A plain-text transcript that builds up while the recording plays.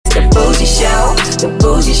bougie show, the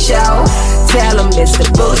bougie show. Tell them it's the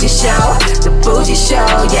bougie show, the bougie show.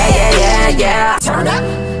 Yeah, yeah, yeah, yeah. Turn up,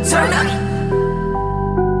 turn up.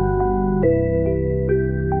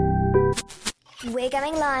 We're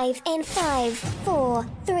going live in 5, 4,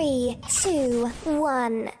 3, 2,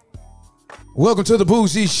 1. Welcome to the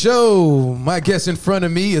Bougie Show. My guest in front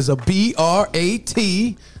of me is a BRAT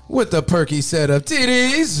with a perky set of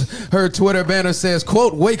titties. Her Twitter banner says,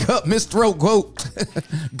 quote, wake up, Miss Throat Goat.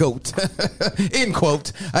 Goat. End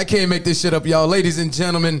quote. I can't make this shit up, y'all. Ladies and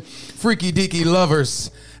gentlemen, freaky deaky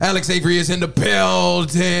lovers, Alix Avery is in the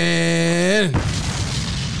building.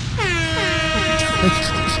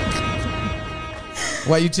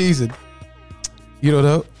 Why you cheesing? You don't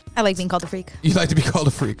know? I like being called a freak. You like to be called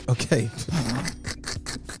a freak. Okay.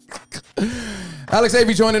 Alix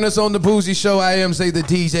Avery joining us on the Bougie Show. I am Say the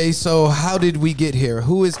DJ. So how did we get here?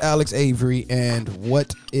 Who is Alix Avery and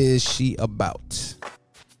what is she about?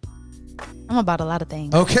 I'm about a lot of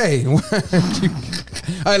things. Okay. All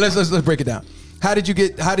right, let's break it down. How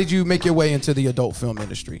did you make your way into the adult film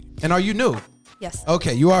industry? And are you new? Yes.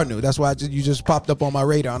 Okay, you are new. That's why you just popped up on my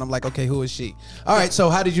radar, and I'm like, okay, who is she? All right, so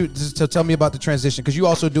how did you? So tell me about the transition, because you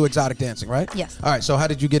also do exotic dancing, right? Yes. All right, so how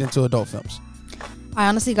did you get into adult films? I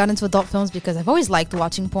honestly got into adult films because I've always liked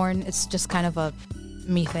watching porn. It's just kind of a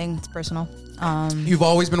me thing. It's personal. You've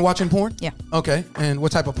always been watching porn? Yeah. Okay, and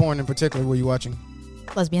what type of porn in particular were you watching?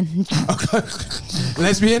 Lesbian. Okay.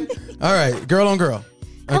 Lesbian? All right, girl on girl.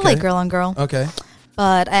 Okay. I like girl on girl. Okay.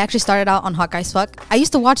 But I actually started out on Hot Guys Fuck. I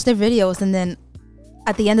used to watch their videos, and then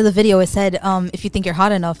at the end of the video, it said, if you think you're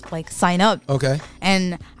hot enough, like, sign up. Okay.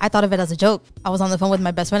 And I thought of it as a joke. I was on the phone with my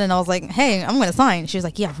best friend, and I was like, hey, I'm going to sign. She was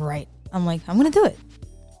like, yeah, right. I'm like, I'm going to do it.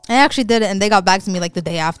 And I actually did it, and they got back to me, like, the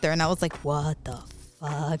day after, and I was like, what the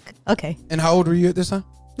fuck? Okay. And how old were you at this time?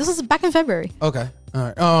 This was back in February. Okay.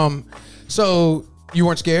 All right. So you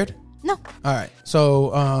weren't scared? No. All right.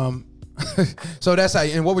 So, so that's how,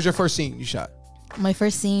 and what was your first scene you shot? My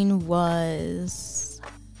first scene was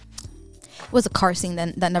a car scene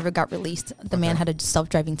that never got released. The man had a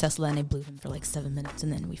self-driving Tesla, and I blew him for like 7 minutes,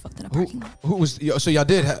 and then we fucked in a parking lot. Who was? So y'all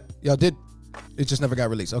did. It just never got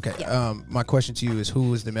released. Okay. Yeah. My question to you is, who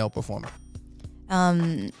was the male performer?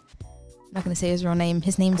 I'm not gonna say his real name.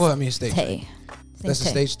 His name's stage. Tay. That's the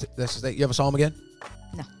stage. That's the stage. You ever saw him again?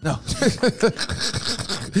 No.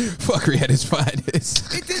 Fuckery at its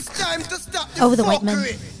finest. It is time to stop the white man.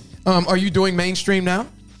 Are you doing mainstream now?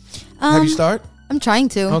 Have you started? I'm trying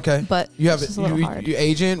to. Okay, but you have it's a little hard. You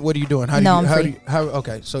agent. What are you doing? I'm free.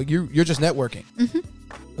 Okay, so you're just networking.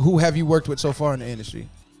 Mm-hmm. Who have you worked with so far in the industry?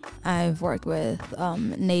 I've worked with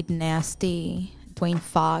Nate Nasty, Dwayne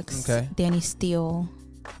Fox, Danny Steele.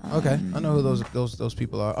 Okay, I know who those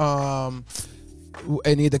people are.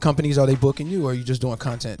 Any of the companies, are they booking you, or are you just doing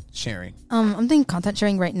content sharing? I'm doing content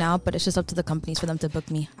sharing right now, but it's just up to the companies for them to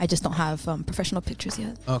book me. I just don't have professional pictures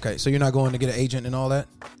yet. Okay, so you're not going to get an agent and all that?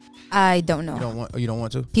 I don't know. You don't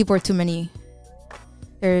want to? People are too many.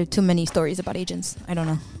 There are too many stories about agents. I don't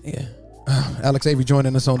know. Yeah. Alix Avery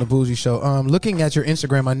joining us on the Bougie Show. Looking at your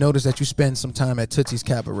Instagram, I noticed that you spend some time at Tootsie's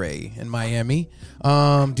Cabaret in Miami.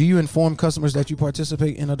 Do you inform customers that you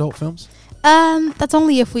participate in adult films? That's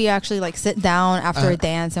only if we actually like sit down after a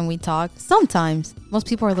dance and we talk. Sometimes. Most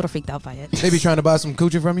people are a little freaked out by it. They be trying to buy some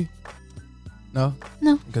coochie from you? No?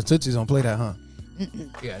 No. Because Tootsie's don't play that, huh?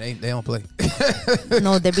 Yeah, they don't play.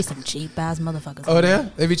 No, there be some cheap ass motherfuckers. Oh, there?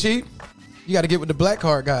 They be cheap? You got to get with the black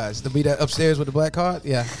card guys to be that upstairs with the black card.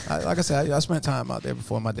 Yeah, like I said, I spent time out there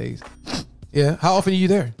before my days. Yeah, how often are you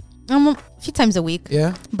there? A few times a week.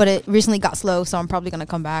 Yeah, but it recently got slow, so I'm probably gonna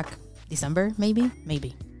come back December, maybe.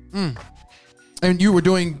 And you were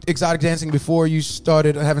doing exotic dancing before you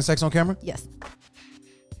started having sex on camera? Yes.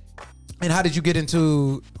 And how did you get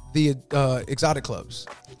into the exotic clubs?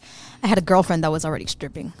 I had a girlfriend that was already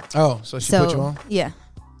stripping. Oh, so she put you on? Yeah.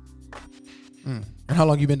 And how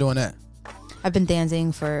long you been doing that? I've been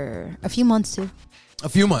dancing for a few months too. A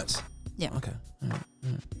few months? Yeah. Okay. All right.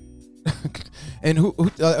 And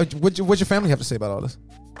what's your family have to say about all this?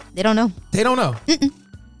 They don't know. They don't know?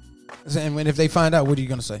 And if they find out, what are you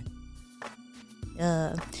going to say?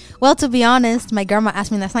 Well, to be honest, my grandma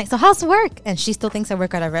asked me last night, so how's work? And she still thinks I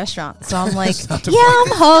work at a restaurant. So I'm like, yeah,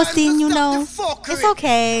 I'm hosting, you know. It's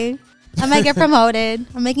okay. I might get promoted.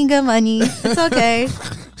 I'm making good money. It's okay.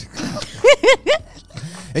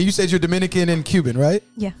 And you said you're Dominican and Cuban, right?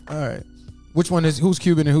 Yeah. All right. Who's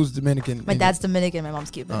Cuban and who's Dominican? My dad's Dominican, my mom's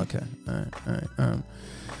Cuban. Okay. All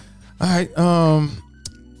right.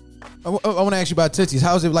 I want to ask you about Tootsie's.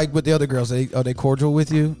 How's it like with the other girls? Are they cordial with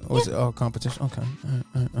you? Or is it all competition? Okay.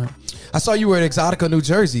 All right. I saw you were at Exxotica, New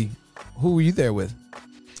Jersey. Who were you there with?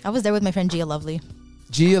 I was there with my friend Gia Lovely.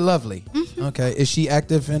 Gia Lovely. Okay. Is she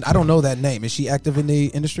active in? I don't know that name. Is she active in the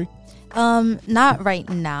industry? Not right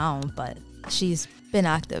now, but she's been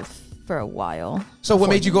active for a while. So what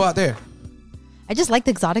made you go out there? I just liked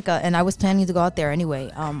Exxxotica, and I was planning to go out there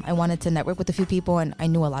anyway. I wanted to network with a few people, and I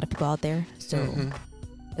knew a lot of people out there, so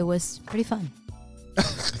it was pretty fun.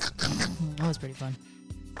 It was pretty fun.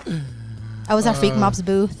 I was at Freak Mob's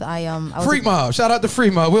booth. I was Freak Mob. Shout out to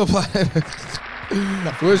Freak Mob. We'll apply.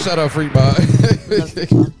 We'll shout out Freak Mob.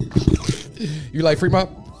 You like Freak Mob?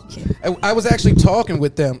 Yeah. I was actually talking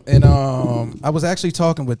with them, and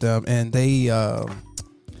they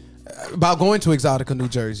about going to Exxxotica, New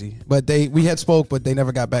Jersey, but we had spoke, but they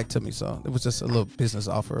never got back to me. So it was just a little business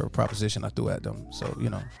offer or proposition I threw at them. So you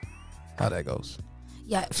know how that goes.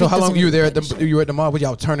 Yeah. So how long you were there you were at the mall? Were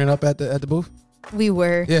y'all turning up at the booth? We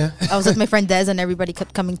were. Yeah. I was with my friend Des, and everybody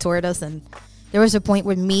kept coming toward us, and there was a point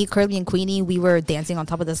where me, Curly, and Queenie, we were dancing on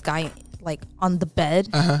top of this guy, like on the bed,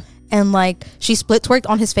 and like she split twerked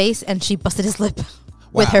on his face, and she busted his lip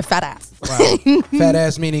with her fat ass. Wow. Fat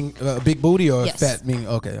ass meaning big booty, or yes. Fat meaning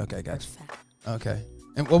okay, gotcha. Okay.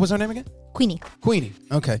 And what was her name again? Queenie.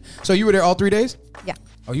 Okay. So you were there all 3 days? Yeah.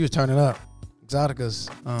 Oh, you was turning up. Exxxotica's.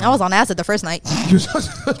 I was on acid the first night.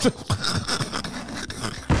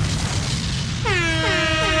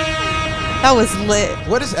 That was lit.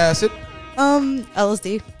 What is acid?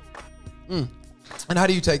 LSD. And how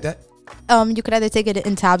do you take that? You could either take it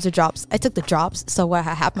in tabs or drops. I took the drops. So what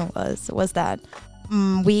had happened was that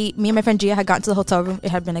me and my friend Gia had gotten to the hotel room. It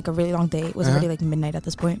had been like a really long day. It was already like midnight at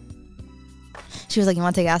this point. She was like, "You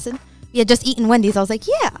want to take acid?" We had just eaten Wendy's. I was like,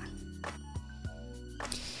 "Yeah."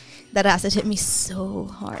 That acid hit me so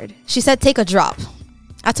hard. She said, "Take a drop."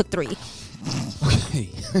 I took 3. Okay.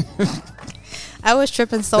 I was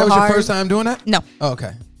tripping so hard. That was hard. your first time doing that? No. Oh,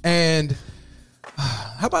 okay. And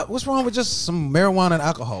how about what's wrong with just some marijuana and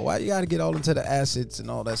alcohol? Why you got to get all into the acids and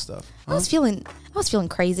all that stuff? Huh? I was feeling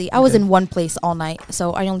crazy. I was in one place all night,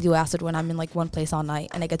 so I only do acid when I'm in like one place all night,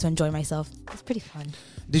 and I get to enjoy myself. It's pretty fun.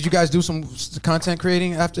 Did you guys do some content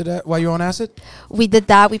creating after that while you were on acid? We did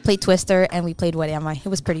that. We played Twister and we played What Am I? It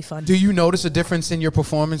was pretty fun. Do you notice a difference in your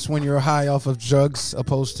performance when you're high off of drugs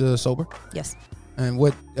opposed to sober? Yes. And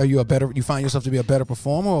what are you you find yourself to be a better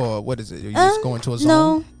performer, or what is it? Are you just going to a zone?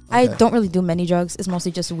 No, okay. I don't really do many drugs. It's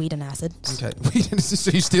mostly just weed and acid. Okay.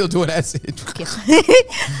 So you still doing acid?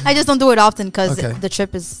 I just don't do it often because the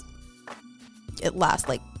trip it lasts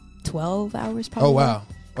like 12 hours probably. Oh, wow.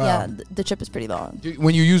 Yeah, the trip is pretty long.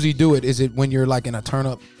 When you usually do it, is it when you're like in a turn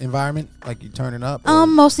up environment, like you turning up?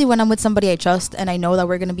 Mostly when I'm with somebody I trust and I know that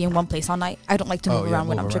we're gonna be in one place all night. I don't like to move around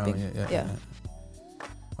when I'm tripping. Yeah.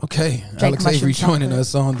 Okay, Alix Avery joining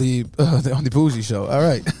us on the Boozy Show. All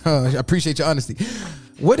right, I appreciate your honesty.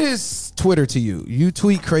 What is Twitter to you? You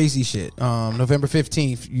tweet crazy shit. November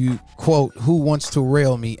 15th, you quote, "Who wants to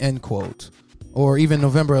rail me?" End quote. Or even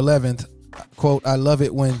November 11th. Quote, "I love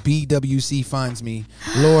it when BWC finds me.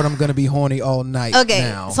 Lord, I'm gonna be horny all night." Okay,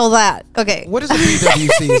 now. So that What is a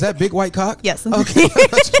BWC? Is that big white cock? Yes. Okay, I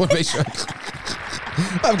just want to make sure.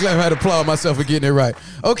 I'm glad I had to applaud myself for getting it right.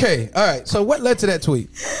 Okay, all right. So what led to that tweet?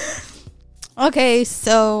 Okay,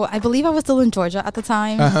 so I believe I was still in Georgia at the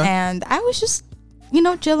time, and I was just,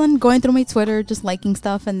 chilling, going through my Twitter, just liking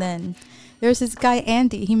stuff, and then there was this guy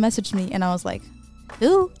Andy. He messaged me, and I was like,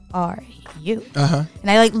 "Who are you?" And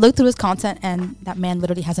I looked through his content, and that man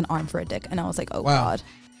literally has an arm for a dick, and I was like, "Oh God."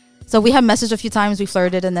 So we had messaged a few times, we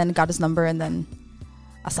flirted, and then got his number, and then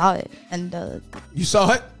I saw it, and you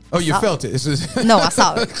saw it? Oh, you felt it? No, I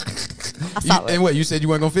saw it. I saw it. And what, you said you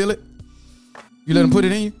weren't gonna feel it? You let him put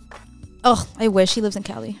it in you? Oh, I wish. He lives in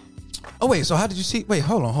Cali. Oh wait, so how did you see? Wait,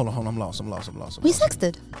 hold on. I'm lost. We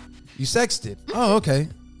sexted. You sexted? Oh, okay.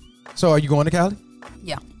 So are you going to Cali?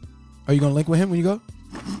 Yeah. Are you gonna link with him when you go?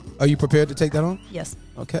 Are you prepared to take that on? Yes.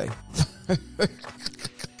 Okay.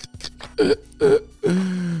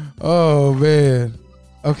 Oh man.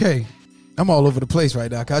 Okay. I'm all over the place right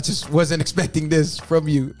now. I just wasn't expecting this from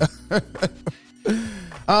you.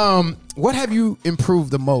 What have you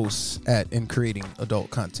improved the most at in creating adult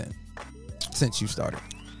content since you started?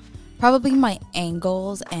 Probably my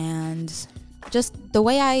angles and just the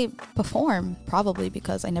way I perform, probably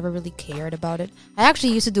because I never really cared about it. I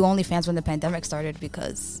actually used to do OnlyFans when the pandemic started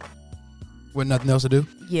because... With nothing else to do?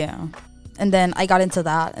 Yeah. And then I got into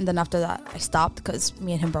that, and then after that I stopped because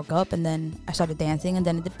me and him broke up, and then I started dancing, and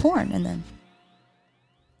then I did porn, and then...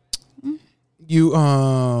 You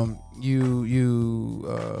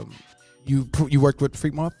worked with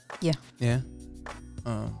Freak Mob? Yeah. Yeah.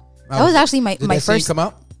 That was actually my did that first... scene come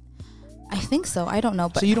out? I think so. I don't know.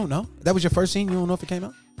 But so you don't know? That was your first scene? You don't know if it came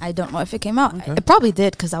out? I don't know if it came out. Okay. It probably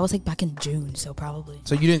did because I was like back in June, so probably.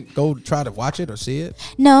 So you didn't go try to watch it or see it?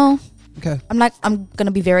 No. Okay. I'm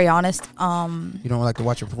gonna be very honest. You don't like to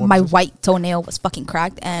watch your performance? My white toenail was fucking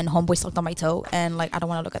cracked, and homeboy sucked on my toe, and like I don't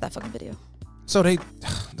want to look at that fucking video. So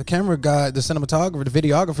the camera guy, the cinematographer, the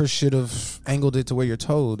videographer should have angled it to where your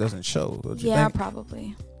toe doesn't show. Don't you Yeah, think?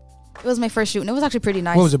 probably. It was my first shoot, and it was actually pretty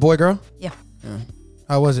nice. What was it, boy, girl? Yeah.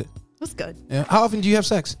 How was it? It was good. Yeah. How often do you have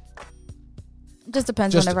sex? It just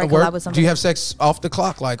depends Just whenever I a work? collab with somebody. Do you have sex off the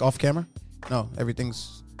clock, like off camera? No,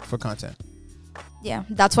 everything's for content. Yeah,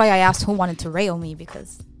 that's why I asked who wanted to rail me,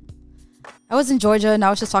 because I was in Georgia and I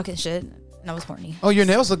was just talking shit and I was horny. Oh, your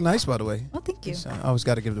nails look nice, by the way. Oh, thank you. I always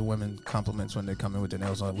got to give the women compliments when they come in with their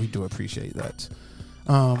nails on. We do appreciate that.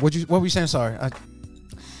 What were you saying? Sorry.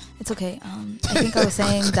 It's okay. I think I was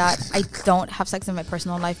saying that I don't have sex in my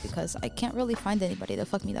personal life because I can't really find anybody that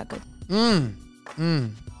fuck me that good.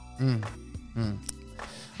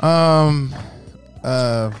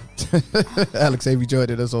 Alix, Avery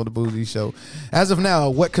joined us on the Boozy Show. As of now,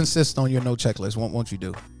 what consists on your no checklist? What won't you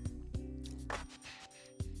do?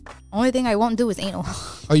 Only thing I won't do is anal.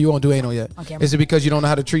 Oh, you won't do anal yet? On camera. Is it because you don't know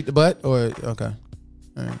how to treat the butt, or okay?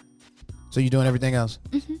 All right. So you're doing everything else.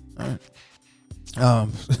 All right.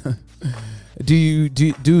 Do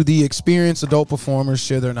the experienced adult performers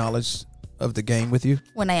share their knowledge of the game with you?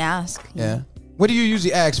 When I ask. Yeah. What do you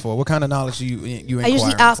usually ask for? What kind of knowledge do you I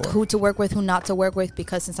usually ask for? who to work with, who not to work with,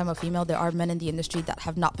 because since I'm a female, there are men in the industry that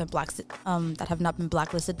have not been blacklisted,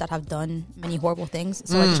 that have done many horrible things.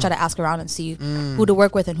 So I just try to ask around and see who to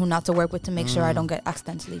work with and who not to work with to make sure I don't get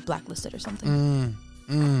accidentally blacklisted or something.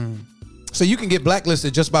 So you can get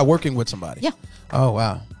blacklisted just by working with somebody? Yeah. Oh,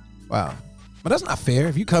 wow. But that's not fair.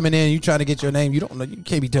 If you coming in and you trying to get your name, you don't know, you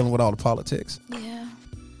can't be dealing with all the politics. Yeah.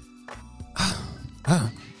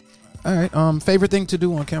 All right. Favorite thing to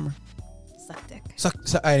do on camera? Suck dick. Suck.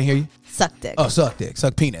 I didn't hear you. Suck dick. Oh, suck dick.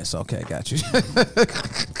 Suck penis. Okay, got you.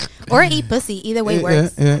 Or eat pussy. Either way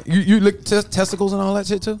works. Yeah. You lick testicles and all that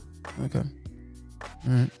shit too? Okay. All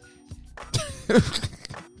right.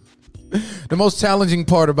 The most challenging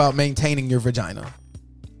part about maintaining your vagina?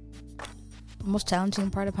 The most challenging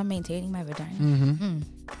part about maintaining my vagina.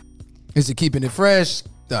 Is it keeping it fresh?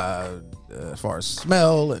 As far as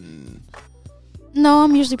smell and... No,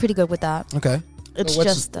 I'm usually pretty good with that. Okay. It's So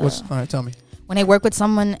just all right, tell me. when I work with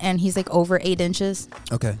someone and he's like over 8 inches,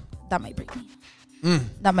 Okay. that might break me.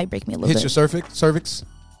 That might break me a little Hit bit. your cervix?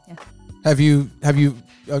 Yeah. Have you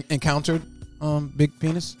encountered big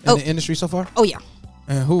penis in the industry so far? Oh yeah,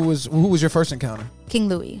 And who was your first encounter? King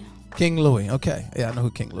Louis. King Louis. Okay. Yeah, I know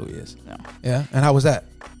who King Louis is. Yeah. Yeah. And how was that?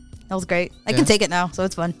 That was great. I Yeah. can take it now, so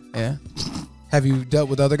it's fun. Yeah. Have you dealt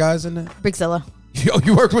with other guys in there? Brickzilla.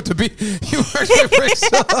 You worked with you worked with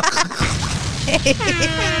Exxxotica.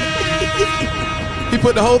 He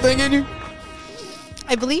put the whole thing in you?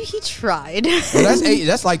 I believe he tried. Well, that's 8.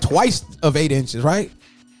 That's like twice of 8 inches, right?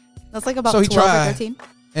 That's like about So he 12 tried. or 13.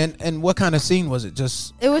 And what kind of scene was it?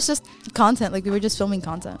 Just It was just content. Like we were just filming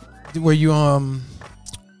content. were you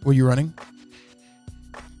running?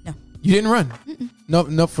 No. You didn't run.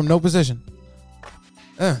 No, from no position.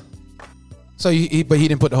 So but he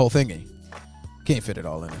didn't put the whole thing in. Can't fit it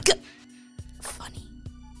all in there. Funny.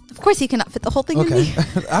 Of course he cannot fit the whole thing in Okay. me.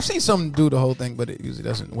 I've seen some do the whole thing, but it usually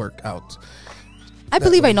doesn't work out. I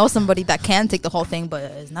believe I know somebody that can take the whole thing, but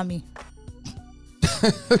it's not me.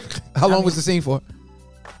 How long was the scene for?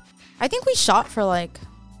 I think we shot for like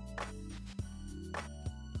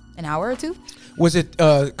an hour or two. Was it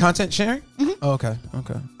content sharing? Oh, okay.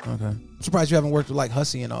 I'm surprised you haven't worked with like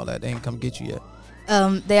Hussy and all that. They ain't come get you yet.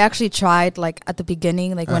 They actually tried like at the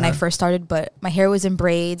beginning, like when I first started, but my hair was in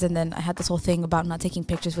braids, and then I had this whole thing about not taking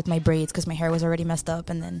pictures with my braids because my hair was already messed up,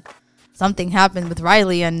 and then something happened with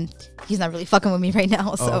Riley, and he's not really fucking with me right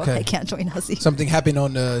now, so okay. I can't join Hussy. Something happened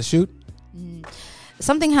on the shoot?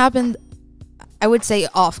 Something happened, I would say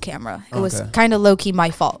off camera. It was Okay. kind of low key my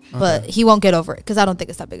fault, but he won't get over it because I don't think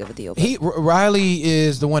it's that big of a deal. Riley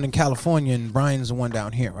is the one in California, and Brian's the one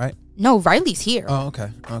down here, right? No, Riley's here. Oh, okay.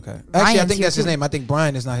 Actually, I Brian's think here that's his too. name. I think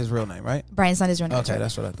Brian is not his real name, right? Brian's not his real name. Okay,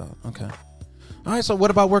 that's what I thought. Okay. All right. So, what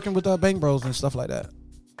about working with Bang Bros and stuff like that?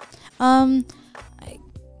 I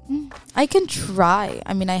can try.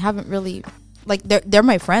 I mean, I haven't really like they're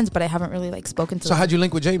my friends, but I haven't really like spoken to So, them. how'd you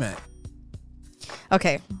link with J-Mac?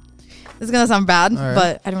 Okay, this is gonna sound bad, All right.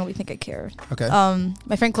 but I don't really think I care. Okay.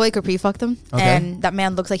 My friend Chloe Capri fucked him, Okay. and that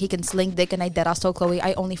man looks like he can sling dick, and I deadass told Chloe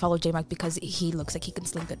I only follow J-Mac because he looks like he can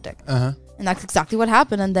sling good dick. And that's exactly what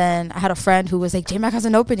happened. And then I had a friend who was like, J-Mac has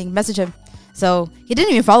an opening, message him. So he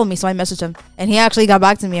didn't even follow me, so I messaged him, and he actually got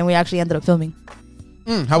back to me, and we actually ended up filming.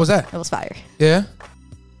 How was that? It was fire. Yeah.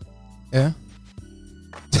 Yeah.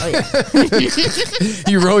 Oh yeah.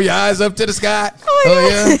 You roll your eyes up to the sky. Oh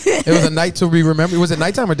yeah. It was a night to be remembered. Was it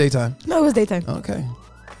nighttime or daytime? No, it was daytime. Okay.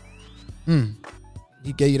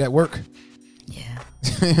 He gave you that work. Yeah.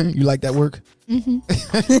 You like that work? Mm-hmm.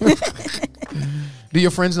 Do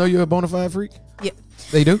your friends know you're a bona fide freak? Yeah.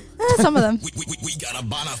 They do? Some of them. We got a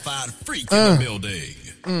bona fide freak in the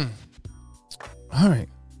building. All right.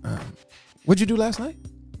 What'd you do last night?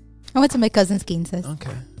 I went to my cousin's quince.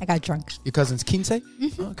 Okay. I got drunk. Your cousin's quince?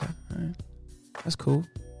 Mm-hmm. Okay. All right. That's cool.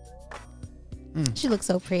 She looks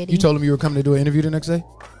so pretty. You told them you were coming to do an interview the next day?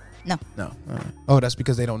 No. No. All right. Oh, that's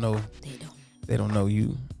because they don't know. They don't. They don't know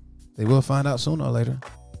you. They will find out sooner or later.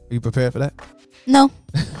 Are you prepared for that? No.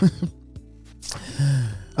 If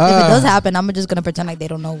it does happen, I'm just gonna pretend like they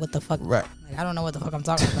don't know what the fuck. Right. Like, I don't know what the fuck I'm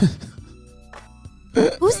talking about.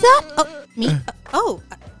 Who's that? Oh, me.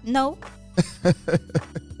 No.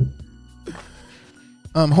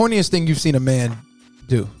 Horniest thing you've seen a man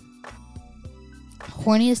do?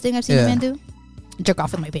 Horniest thing I've seen a man do? Jerk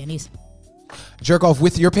off with my panties. Jerk off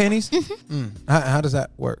with your panties? How does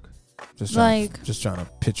that work? Just trying to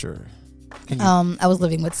picture. Can you, I was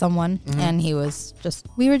living with someone, and we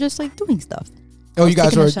were just like doing stuff. oh, you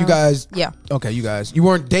guys Yeah. Okay, you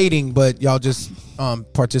weren't dating, but y'all just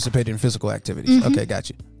participated in physical activities. Okay, got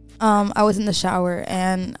you. I was in the shower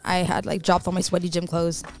and I had like dropped all my sweaty gym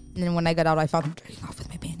clothes, and then when I got out, I found him jerking off with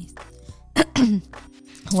my panties.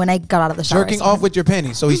 When I got out of the shower, Jerking off with your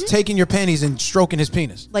panties. So he's taking your panties and stroking his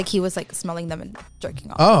penis. like he was like smelling them and jerking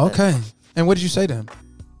off. Oh, with it. okay. And what did you say to him?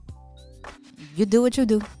 You do what you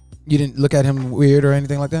do. You didn't look at him weird or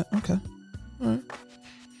anything like that? Okay. All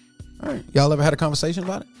right. Y'all ever had a conversation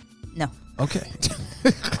about it? No. Okay.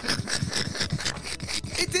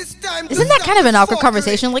 Isn't that kind of an awkward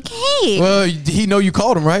conversation? Like, hey. Well, he know you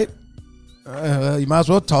called him, right? You might as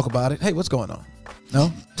well talk about it. Hey, what's going on?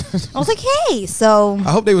 No? I was like, hey. So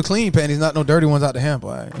I hope they were clean panties, not no dirty ones out the hamper.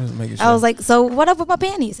 Right? Just making sure. I was like, so what up with my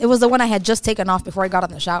panties? It was the one I had just taken off before I got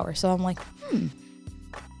in the shower. So I'm like,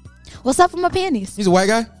 what's up with my panties? He's a white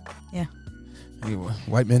guy? Yeah.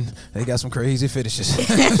 White men, they got some crazy fetishes.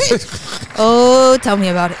 Oh, tell me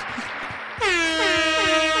about it.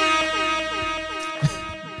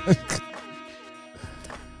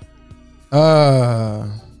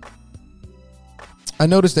 I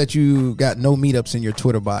noticed that you got no meetups in your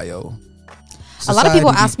Twitter bio. A lot of people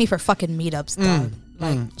ask me for fucking meetups, dog.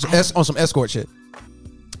 So on some escort shit.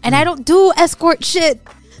 And I don't do escort shit.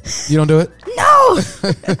 You don't do it? No.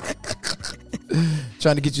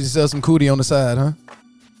 Trying to get you to sell some cootie on the side, huh?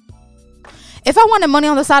 If I wanted money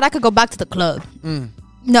on the side, I could go back to the club.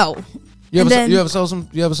 No. You ever sold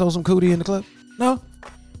some cootie in the club? No.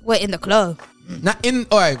 Wait, in the club? Not in.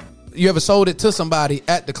 All right. You ever sold it to somebody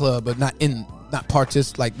at the club, but not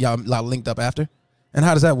like y'all linked up after? And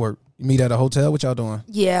how does that work? You meet at a hotel? What y'all doing?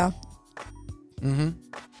 Yeah. Mm-hmm.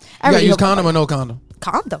 You got use condom or no condom?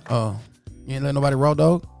 Condom. Oh, you ain't let nobody raw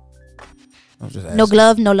dog? I was just asking. No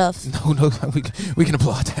glove, no love. No. We can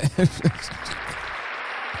applaud that.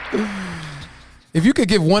 If you could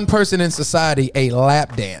give one person in society a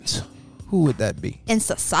lap dance, who would that be? In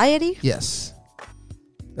society? Yes.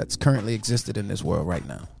 That's currently existed in this world right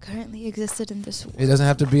now. Currently existed in this world. It doesn't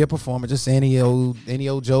have to be a performer, just any old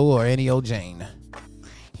Joe or any old Jane.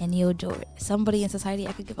 Any old Joe. Somebody in society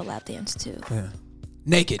I could give a lap dance to. Yeah.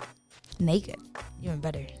 Naked. Naked. Even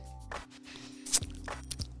better.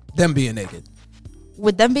 Them being naked.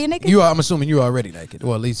 With them being naked? I'm assuming you're already naked.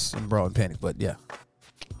 Or at least in bra and panties, but yeah.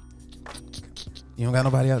 You don't got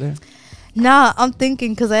nobody out there? Nah, I'm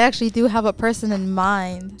thinking because I actually do have a person in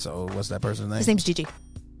mind. So what's that person's name? His name's Gigi.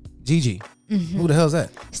 Gigi? Mm-hmm. Who the hell is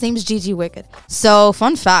that? His name's Gigi Wicked. So,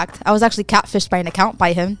 fun fact, I was actually catfished by an account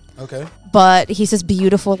by him. Okay. But he's this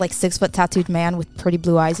beautiful, like 6-foot tattooed man with pretty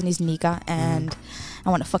blue eyes, and he's Nika, and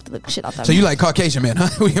I want to fuck the living shit out that So man. you like Caucasian men, huh?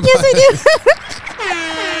 Yes, I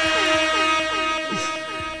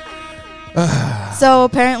do. So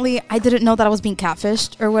apparently I didn't know that I was being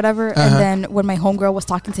catfished or whatever. And then when my homegirl was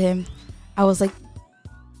talking to him, I was like,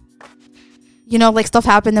 like stuff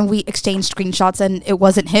happened and we exchanged screenshots and it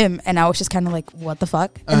wasn't him. And I was just kind of like, what the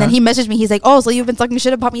fuck? And then he messaged me. He's like, oh, so you've been talking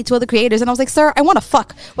shit about me to other creators. And I was like, sir, I want to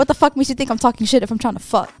fuck. What the fuck makes you think I'm talking shit if I'm trying to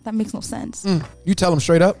fuck? That makes no sense. You tell him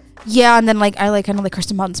straight up? Yeah. And then I kind of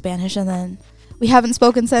cursed him out in Spanish, and then we haven't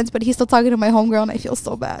spoken since, but he's still talking to my homegirl and I feel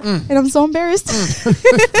so bad. And I'm so embarrassed.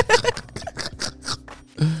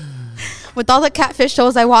 With all the catfish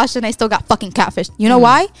shows I watched, and I still got fucking catfished. You know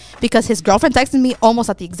why? Because his girlfriend texted me almost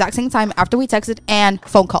at the exact same time after we texted, and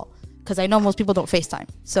phone call. Because I know most people don't FaceTime.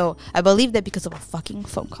 So I believe that because of a fucking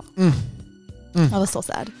phone call. I was so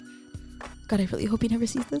sad. God, I really hope he never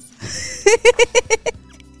sees this.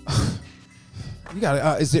 You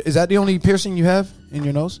got it. Is that the only piercing you have in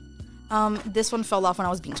your nose? This one fell off when I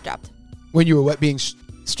was being strapped. When you were being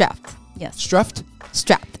Strapped. Yes. Strapped?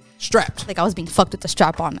 Strapped. Like I was being fucked with the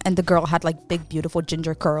strap on, and the girl had like big, beautiful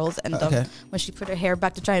ginger curls. And when she put her hair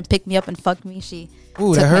back to try and pick me up and fuck me, she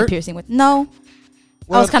Ooh, took that my hurt? piercing with. No,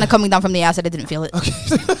 I was kind of coming down from the acid. I didn't feel it. Okay.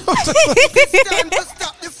 Stop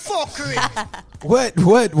the fuckery. What?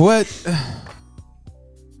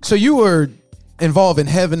 So you were involved in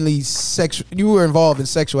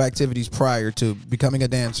sexual activities prior to becoming a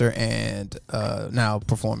dancer and now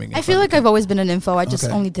performing. I feel like I've always been an info. I just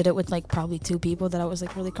only did it with like probably 2 people that I was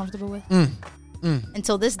like really comfortable with.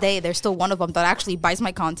 Until this day, there's still one of them that actually buys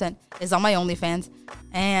my content, is on my OnlyFans,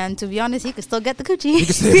 and to be honest, he could still get the coochie. You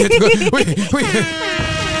can still get the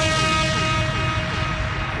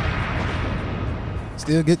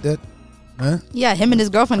Still get that, huh? Yeah, him and his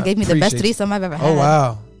girlfriend gave me the best Appreciate threesome I've ever had. Oh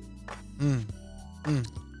wow.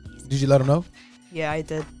 Did you let him know? Yeah, I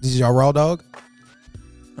did. This is your raw dog?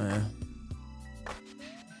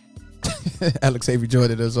 Alex Avery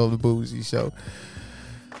joined us on the Boozy Show.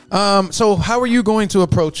 So how are you going to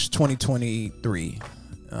approach 2023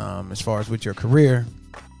 as far as with your career?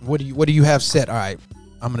 What do you have set? All right,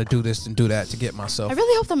 I'm gonna do this and do that to get myself. I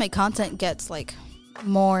really hope that my content gets like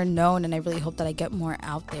more known, and I really hope that I get more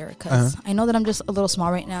out there, because I know that I'm just a little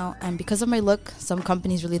small right now, and because of my look, some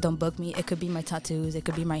companies really don't book me. It could be my tattoos, it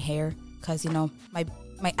could be my hair, because my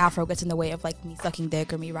afro gets in the way of like me sucking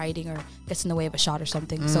dick or me writing, or gets in the way of a shot or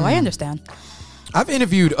something. So I understand. I've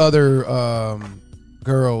interviewed other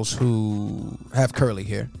girls who have curly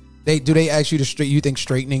hair. Do they ask you to you think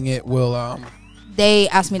straightening it will They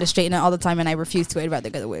ask me to straighten it all the time, and I refuse to. I'd rather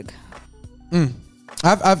get a wig.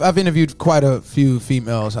 I've interviewed quite a few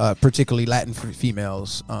females, particularly Latin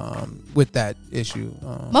females, with that issue.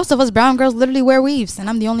 Most of us brown girls literally wear weaves, and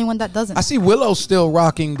I'm the only one that doesn't. I see Willow still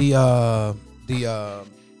rocking the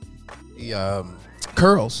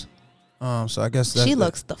curls. So I guess she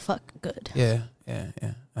looks the fuck good. Yeah.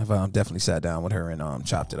 I've definitely sat down with her and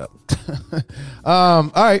chopped it up. All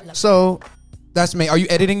right, so that's me. Are you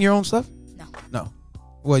editing your own stuff? No.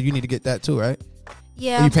 Well, you need to get that too, right?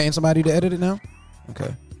 Yeah. Are you paying somebody to edit it now?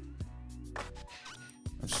 Okay.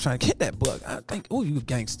 I'm just trying to get that bug. I think. Oh, you a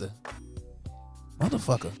gangster,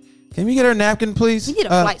 motherfucker. Can we get her a napkin, please? You need a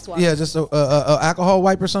flight swap. Yeah, just a alcohol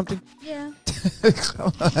wipe or something. Yeah.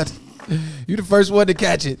 Come on. You the first one to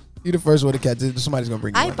catch it. Somebody's gonna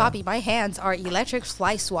bring you one Bobby, now. my hands are electric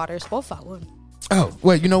fly swatters. Por favor. Oh,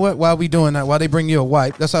 wait, you know what? While we doing that, while they bring you a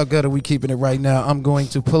wipe, that's how good are we keeping it right now. I'm going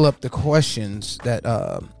to pull up the questions that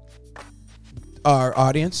our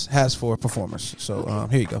audience has for performers. So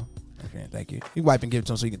here you go. Okay, thank you. You wipe and give it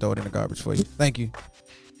to them so you can throw it in the garbage for you. Thank you.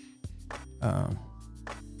 All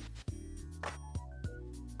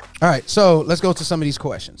right, so let's go to some of these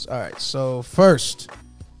questions. All right, so first,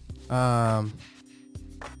 I'm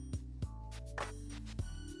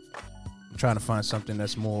trying to find something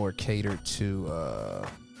that's more catered to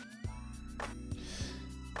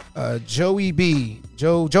Joey B.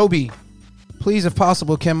 Joe B. Please, if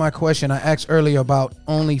possible, can my question I asked earlier about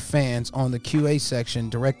OnlyFans on the QA section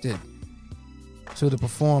directed to the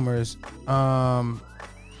performers. But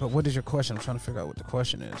what is your question? I'm trying to figure out what the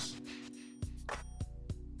question is.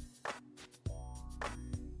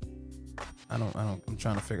 I'm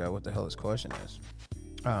trying to figure out what the hell his question is.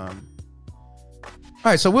 All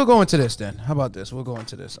right, so we'll go into this then. How about this? We'll go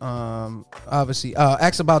into this. Obviously,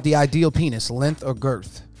 ask about the ideal penis, length or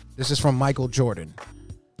girth. This is from Michael Jordan.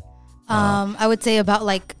 I would say about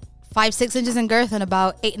like 5-6 inches in girth and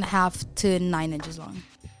about 8.5 to 9 inches long.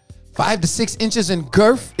 5 to 6 inches in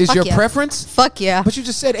girth is your preference? Fuck yeah. But you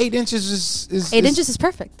just said 8 inches is 8 inches is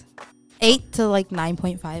perfect. 8 to like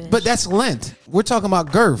 9.5. But that's length. We're talking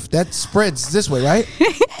about girth. That spreads this way, right?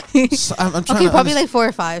 So I'm trying okay, probably like 4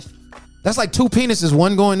 or 5. That's like 2 penises,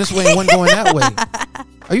 one going this way and one going that way.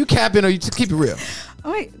 Are you capping or you just keep it real?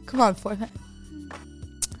 Oh wait, come on, 4.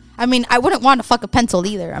 I mean, I wouldn't want to fuck a pencil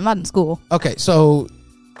either. I'm not in school. Okay, so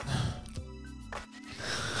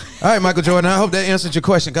all right, Michael Jordan, I hope that answered your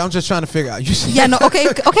question. 'Cause I'm just trying to figure out. Yeah, no, okay,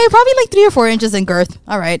 probably like 3 or 4 inches in girth.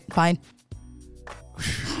 All right, fine.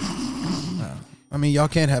 I mean, y'all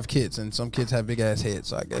can't have kids, and some kids have big ass heads,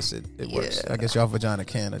 so I guess it works. I guess y'all vagina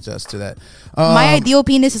can adjust to that. My ideal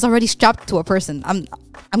penis is already strapped to a person. I'm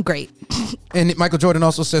great. And Michael Jordan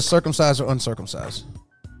also says circumcised or uncircumcised.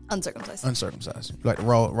 Uncircumcised. Uncircumcised. Like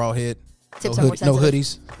raw head. Tips no, are more sensitive. no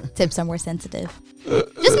hoodies. Tips are more sensitive.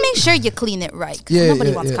 Just make sure you clean it right. Yeah,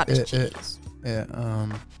 nobody wants cottage cheese. Yeah.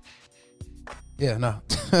 No.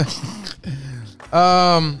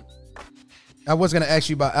 I was gonna ask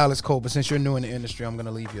you about Alex Cole, but since you're new in the industry, I'm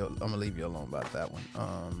gonna leave you alone about that one.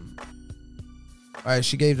 All right,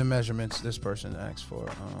 she gave the measurements. This person asked for.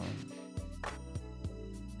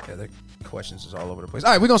 Yeah, the questions is all over the place.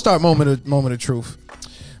 All right, we're gonna start moment of truth.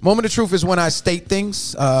 Moment of truth is when I state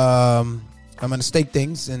things. I'm gonna state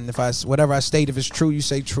things, and whatever I state, if it's true, you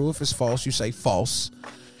say true. If it's false, you say false.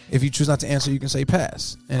 If you choose not to answer, you can say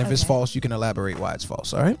pass. And if it's false, you can elaborate why it's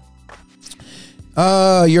false. All right.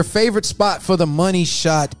 Your favorite spot for the money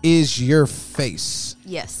shot is your face.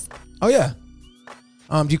 Yes. Oh yeah.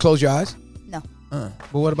 Do you close your eyes? No.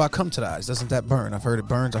 But what about come to the eyes? Doesn't that burn? I've heard it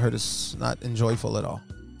burns. I heard it's not enjoyable at all.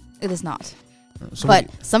 It is not. So but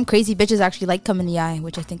some crazy bitches actually like come in the eye,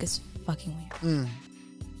 which I think is fucking weird.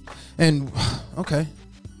 And okay.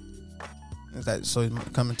 Is that so?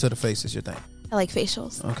 Coming to the face is your thing. I like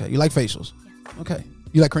facials. Okay, you like facials. Yeah. Okay,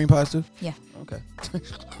 you like cream pies too. Yeah. Okay.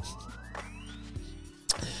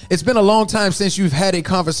 It's been a long time since you've had a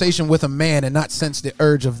conversation with a man and not sensed the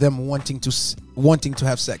urge of them wanting to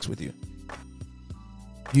have sex with you.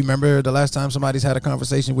 Do you remember the last time somebody's had a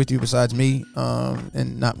conversation with you besides me,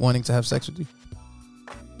 and not wanting to have sex with you?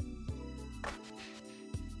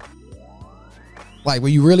 Like, were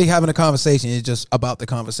you really having a conversation? It's just about the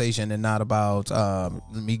conversation and not about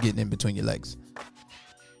me getting in between your legs.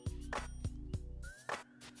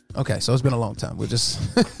 Okay, so it's been a long time. We're just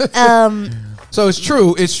So it's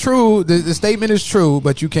true. It's true. The statement is true,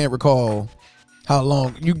 but you can't recall how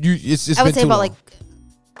long. It's I would been say too about long. like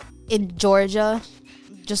in Georgia,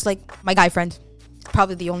 just like my guy friend.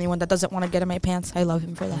 Probably the only one that doesn't want to get in my pants. I love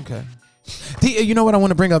him for that. Okay. You know what I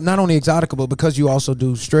want to bring up? Not only Exxxotica, but because you also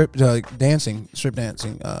do strip dancing,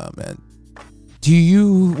 man. Do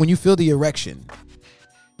you, when you feel the erection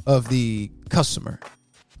of the customer,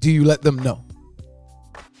 do you let them know?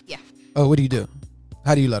 Yeah. Oh, what do you do?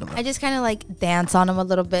 How do you let them know? I just kind of like dance on him a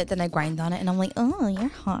little bit, then I grind on it, and I'm like, oh, you're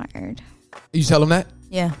hard. You tell them that?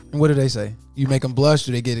 Yeah. And what do they say? You make them blush?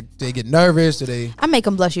 Do they get nervous? Do they? I make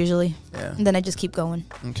them blush usually. Yeah. And then I just keep going.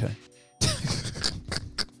 Okay.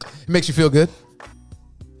 It makes you feel good?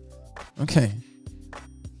 Okay.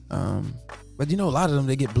 But you know, a lot of them,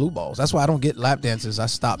 they get blue balls. That's why I don't get lap dances. I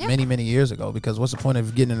stopped many, many years ago, because what's the point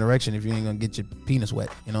of getting an erection if you ain't gonna get your penis wet,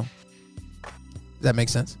 you know? Does that make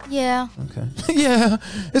sense? Yeah. Okay. Yeah.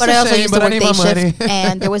 It's But a I also shame, used but to I work need day my money. shift,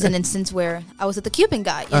 and there was an instance where I was with the Cuban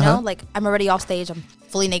guy, you know? Like, I'm already off stage. I'm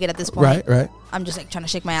fully naked at this point. Right. I'm just like trying to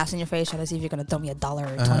shake my ass in your face, trying to see if you're going to throw me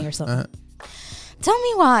 $1 or 20 or something. Tell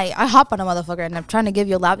me why. I hop on a motherfucker, and I'm trying to give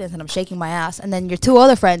you a lap dance, and I'm shaking my ass, and then your two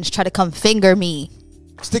other friends try to come finger me.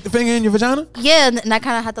 Stick the finger in your vagina? Yeah, and I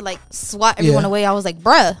kind of had to like swat everyone away. I was like,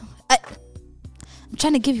 bruh, I'm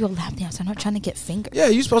trying to give you a lap dance. I'm not trying to get fingered. Yeah,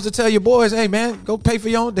 you're supposed to tell your boys, hey, man, go pay for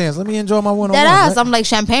your own dance. Let me enjoy my one-on-one. That ass. Right? I'm like,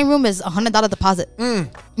 champagne room is $100 deposit.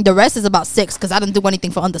 The rest is about $6, because I didn't do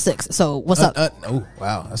anything for under $6. So what's up? Oh,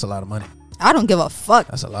 wow. That's a lot of money. I don't give a fuck.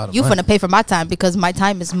 That's a lot of you money. finna pay for my time, because my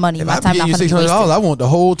time is money. If my I time pay not you finna be $600, wasted. I want the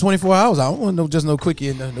whole 24 hours. I don't want just no quickie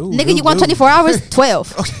in there. No, Nigga, you want 24 hours?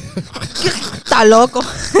 12. Está loco.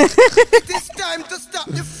 It's time to stop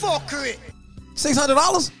the fuckery.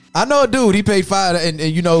 $600? I know a dude. He paid $5, and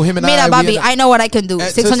you know him and Mira, I. Bobby, I know what I can do.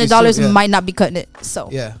 At $600 Tootsie's too, yeah. might not be cutting it. So.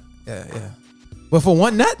 Yeah. But for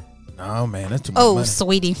one nut? Oh man, that's too much money.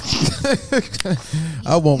 Sweetie.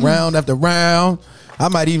 I want round after round. I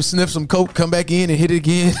might even sniff some coke, come back in and hit it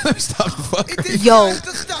again. Stop the fuckery. Yo,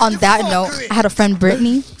 on that note, I had a friend,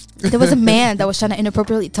 Brittany. There was a man that was trying to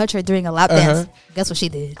inappropriately touch her during a lap dance. Guess what she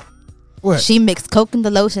did? What? She mixed coke in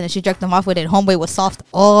the lotion and she jerked him off with it. Homeboy was soft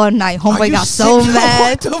all night. Homeboy got so mad.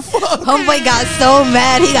 What the fuck? Homeboy got so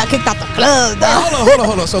mad. He got kicked out the club.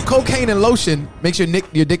 Hold on. So cocaine and lotion makes your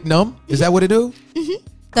dick numb? Is that what it do?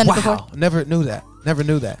 Done it before. Wow. Never knew that.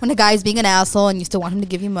 When a guy's being an asshole and you still want him to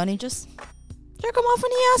give you money, just jerk him off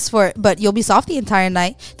when he asks for it. But you'll be soft the entire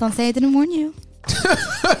night. Don't say I didn't warn you.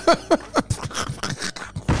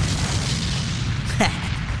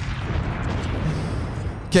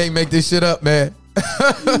 Can't make this shit up, man.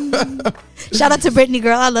 Shout out to Brittany,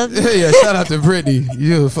 girl. I love you. Yeah, shout out to Brittany.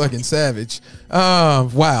 You a fucking savage.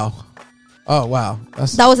 Wow. Oh wow.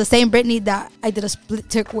 That was the same Brittany that I did a split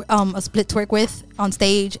twerk with on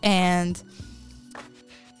stage, and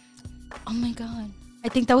oh my god, I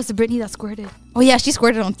think that was the Brittany that squirted. Oh yeah, she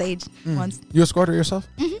squirted on stage once. You a squirter yourself?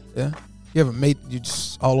 Yeah. You have a mate? You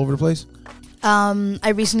just all over the place?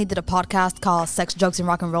 I recently did a podcast called Sex, Drugs, and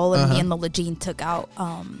Rock and Roll, and me and Lola Jean took out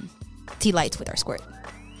tea lights with our squirt.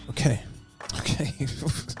 Okay.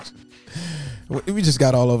 We just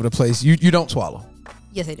got all over the place. You don't swallow?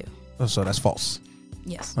 Yes, I do. Oh, so that's false.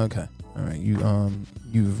 Yes. Okay. All right. You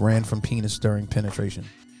ran from penis during penetration.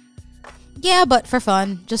 Yeah, but for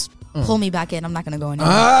fun, just pull me back in. I'm not gonna go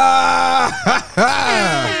anywhere.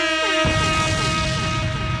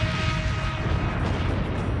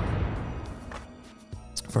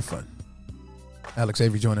 for fun. Alex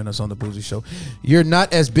Avery joining us on the Boozy Show. You're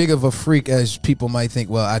not as big of a freak as people might think.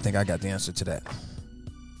 Well, I think I got the answer to that.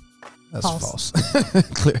 That's false.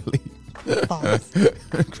 Clearly. False.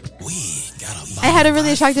 I had a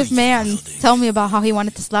really attractive man tell me about how he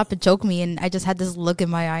wanted to slap and choke me, and I just had this look in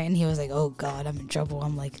my eye, and he was like, "Oh God, I'm in trouble."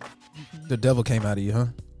 I'm like, the devil came out of you, huh?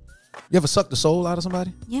 You ever suck the soul out of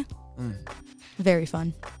somebody? yeah. Very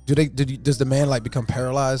fun. Does the man like become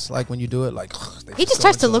paralyzed like when you do it? Like He just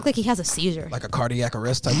tries to look like he has a seizure. like a cardiac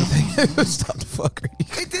arrest type of thing. Stop the fuckery.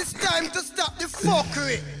 It is time to stop the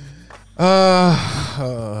fuckery.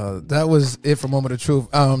 That was it for Moment of Truth.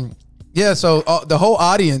 Yeah, so the whole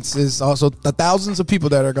audience is also the thousands of people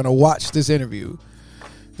that are going to watch this interview.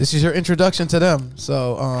 This is your introduction to them.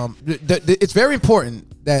 So it's very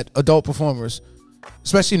important that adult performers,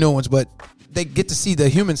 especially new ones, but they get to see the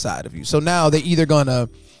human side of you. So now they're either going to,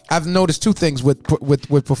 I've noticed two things with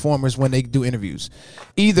performers when they do interviews.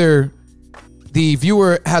 Either the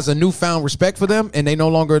viewer has a newfound respect for them and they no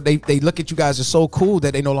longer, they look at you guys as so cool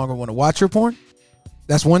that they no longer want to watch your porn.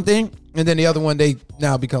 That's one thing. And then the other one, they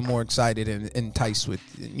now become more excited and enticed with,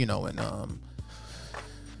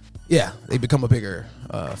 yeah, they become a bigger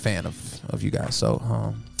fan of you guys.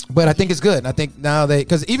 So, but I think it's good. I think now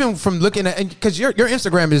because even from looking at, because your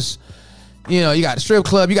Instagram is, you got a strip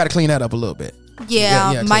club, you got to clean that up a little bit.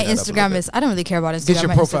 Yeah, my Instagram is, I don't really care about Instagram. Get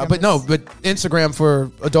your profile. But Instagram for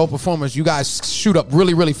adult performers, you guys shoot up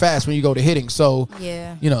really, really fast when you go to hitting. So,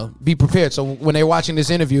 yeah, be prepared. So when they're watching this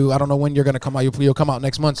interview, I don't know when you're going to come out. You'll come out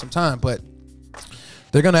next month sometime, but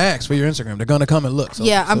they're going to ask for your Instagram. They're going to come and look.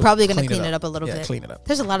 So, I'm probably going to clean it up a little bit. Clean it up.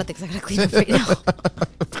 There's a lot of things I got to clean up right now.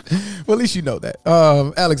 Well, at least you know that.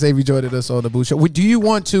 Alex Avery joined us on the Boo Show. Do you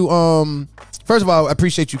want to, first of all, I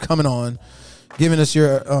appreciate you coming on, giving us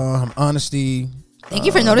your honesty. Thank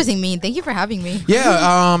you for noticing me. Thank you for having me.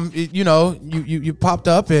 Yeah, you popped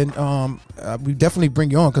up, and we definitely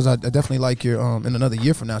bring you on because I definitely like your in another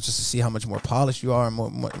year from now, just to see how much more polished you are and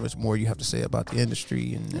much more you have to say about the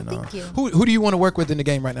industry. And thank you. Who do you want to work with in the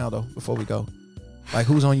game right now, though? Before we go, like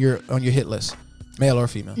who's on your hit list? Male or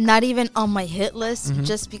female? Not even on my hit list,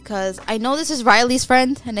 just because I know this is Riley's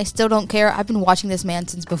friend, and I still don't care. I've been watching this man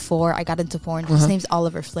since before I got into porn. His name's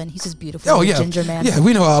Oliver Flynn. He's just beautiful. Oh, yeah. Ginger man. Yeah,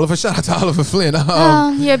 we know Oliver. Shout out to Oliver Flynn.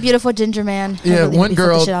 You're a beautiful ginger man. Yeah, really one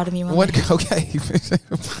girl. The shit out of me Okay.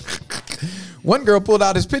 One girl pulled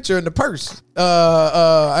out his picture in the purse.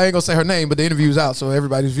 I ain't gonna say her name, but the interview's out, so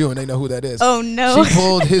everybody's viewing. They know who that is. Oh no! She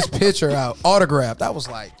pulled his picture out, autographed. I was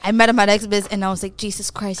like, I met him at Exhibiz, and I was like,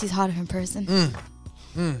 Jesus Christ, he's hotter in person. Oh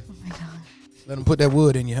my god! Let him put that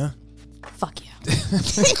wood in you, huh? Fuck yeah!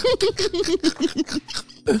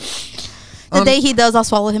 The day he does, I'll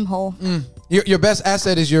swallow him whole. Your best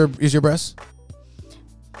asset is your breast.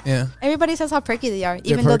 Yeah. Everybody says how perky they are,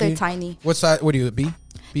 even though they're tiny. What size? What are you? A B?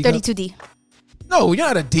 32D. No, you're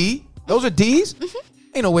not a D. Those are D's?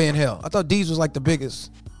 Ain't no way in hell. I thought D's was like the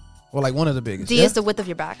biggest. Or like one of the biggest. D is the width of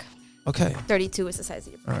your back. Okay. 32 is the size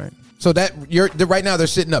of your back. All right. So right now they're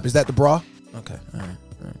sitting up. Is that the bra? Okay. All right.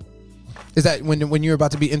 Is that when you're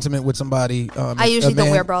about to be intimate with somebody? I usually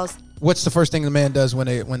don't wear bras. What's the first thing the man does when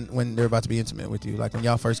they're about to be intimate with you? Like when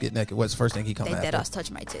y'all first get naked, what's the first thing he comes after? They let us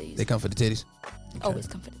touch my titties. They come for the titties? Okay. Always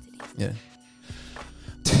come for the titties. Yeah.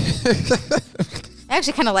 I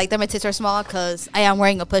actually kind of like that my tits are small because I am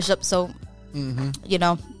wearing a push-up, so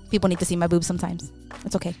people need to see my boobs sometimes.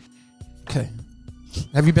 It's okay. Okay.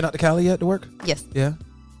 Have you been out to Cali yet to work? Yes. Yeah.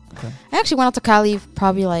 Okay. I actually went out to Cali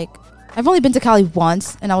probably I've only been to Cali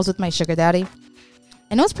once, and I was with my sugar daddy,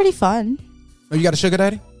 and it was pretty fun. Oh, you got a sugar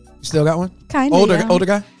daddy? You still got one? Kind of. Older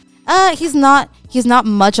guy? He's not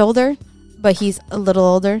much older, but he's a little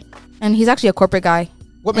older, and he's actually a corporate guy.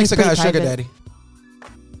 What makes a guy a sugar daddy?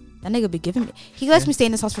 That nigga be giving me. He lets me stay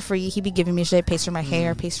in his house for free. He be giving me shit. Pays for my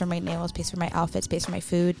hair. Pays for my nails. Pays for my outfits. Pays for my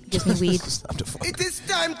food. Gives me weed. It is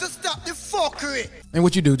time to stop the fuckery. And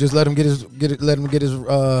what you do? Just let him get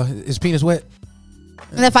his penis wet.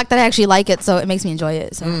 And the fact that I actually like it, so it makes me enjoy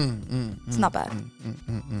it. So it's not bad.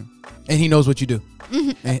 And he knows what you do.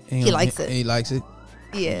 And he likes it. And he likes it.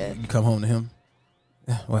 Yeah. You come home to him.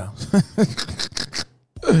 Yeah. Well.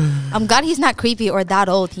 I'm glad he's not creepy or that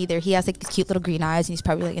old either. He has these cute little green eyes, and he's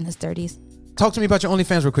probably in his 30s. Talk to me about your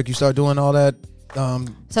OnlyFans real quick. You start doing all that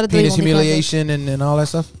penis humiliation and all that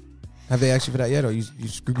stuff. Have they asked you for that yet, or you're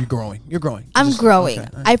growing? You're growing. I'm growing. Okay.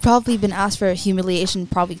 I've probably been asked for humiliation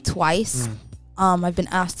probably twice. I've been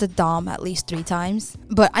asked to dom at least 3 times,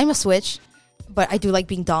 but I'm a switch. But I do like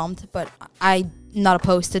being dommed. But I'm not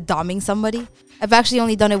opposed to doming somebody. I've actually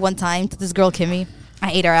only done it one time to this girl Kimmy.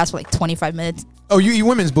 I ate her ass for 25 minutes. Oh, you eat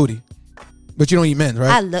women's booty, but you don't eat men's,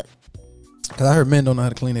 right? Because I heard men don't know how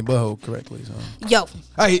to clean their butthole correctly. So. Yo.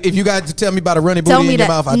 Hey, if you got to tell me about a runny booty in your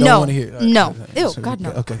mouth, I don't want to hear it. No. Ew, God,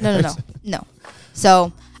 no. Okay. No.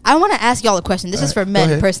 So, I want to ask y'all a question. This is for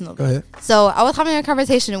men personally. Go ahead. So, I was having a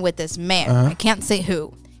conversation with this man. I can't say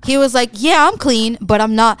who. He was like, yeah, I'm clean, but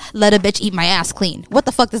I'm not let a bitch eat my ass clean. What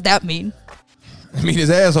the fuck does that mean? I mean, his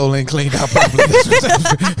asshole ain't cleaned out properly.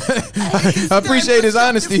 I appreciate his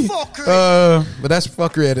honesty. But that's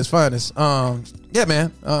fuckery at its finest. Yeah,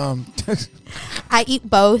 man. I eat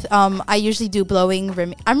both. I usually do blowing,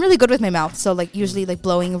 rimming. I'm really good with my mouth. So, like, usually, like,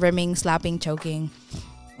 blowing, rimming, slapping, choking,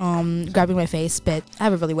 grabbing my face, spit. I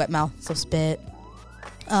have a really wet mouth, so spit.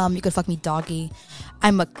 You could fuck me doggy.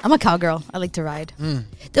 I'm a cowgirl. I like to ride.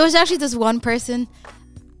 There was actually this one person.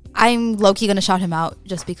 I'm low-key going to shout him out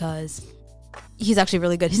just because he's actually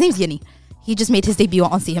really good. His name's Yinny. He just made his debut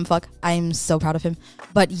on See Him Fuck. I'm so proud of him.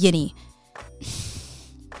 But Yinny.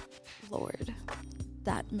 Lord.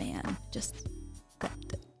 That man. It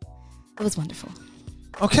was wonderful.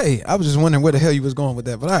 Okay. I was just wondering where the hell you was going with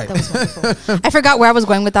that. But all right. That was wonderful. I forgot where I was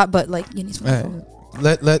going with that, but like Yinny's wonderful.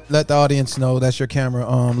 Let the audience know that's your camera.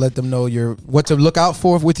 Let them know what to look out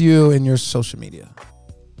for with you and your social media.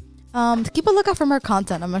 To keep a lookout for more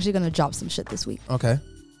content. I'm actually gonna drop some shit this week. Okay.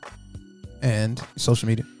 And social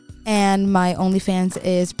media. And my OnlyFans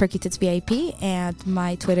is Perky Tits VIP, and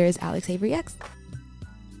my Twitter is Alix Avery X.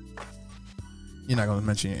 You're not gonna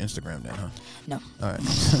mention your Instagram then, huh? No. All right.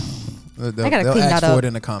 I gotta clean ask that up for it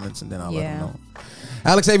in the comments, and then I'll let them know.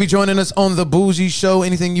 Alix Avery joining us on the Bougie Show.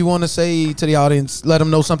 Anything you want to say to the audience? Let them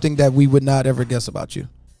know something that we would not ever guess about you.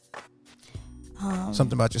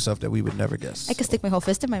 Something about yourself that we would never guess. I could stick my whole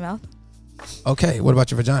fist in my mouth. Okay. What about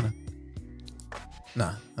your vagina?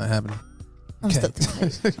 Nah, not happening. Okay.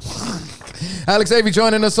 Alix Avery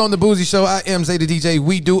joining us on the Bougie Show. I am Zay the DJ.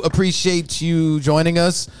 We do appreciate you joining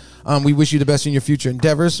us. We wish you the best in your future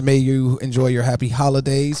endeavors. May you enjoy your happy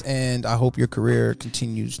holidays, and I hope your career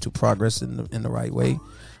continues to progress in the right way.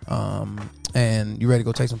 And you ready to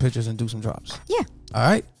go take some pictures and do some drops? Yeah. All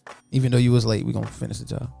right. Even though you was late, we're going to finish the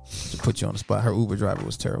job. To put you on the spot. Her Uber driver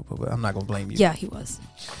was terrible, but I'm not going to blame you. Yeah, he was.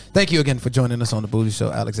 Thank you again for joining us on the Booty Show.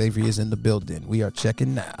 Alix Avery is in the building. We are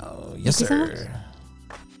checking now. Yes, sir.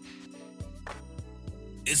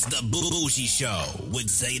 It's the Bougie Show with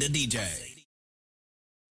Zay the DJ.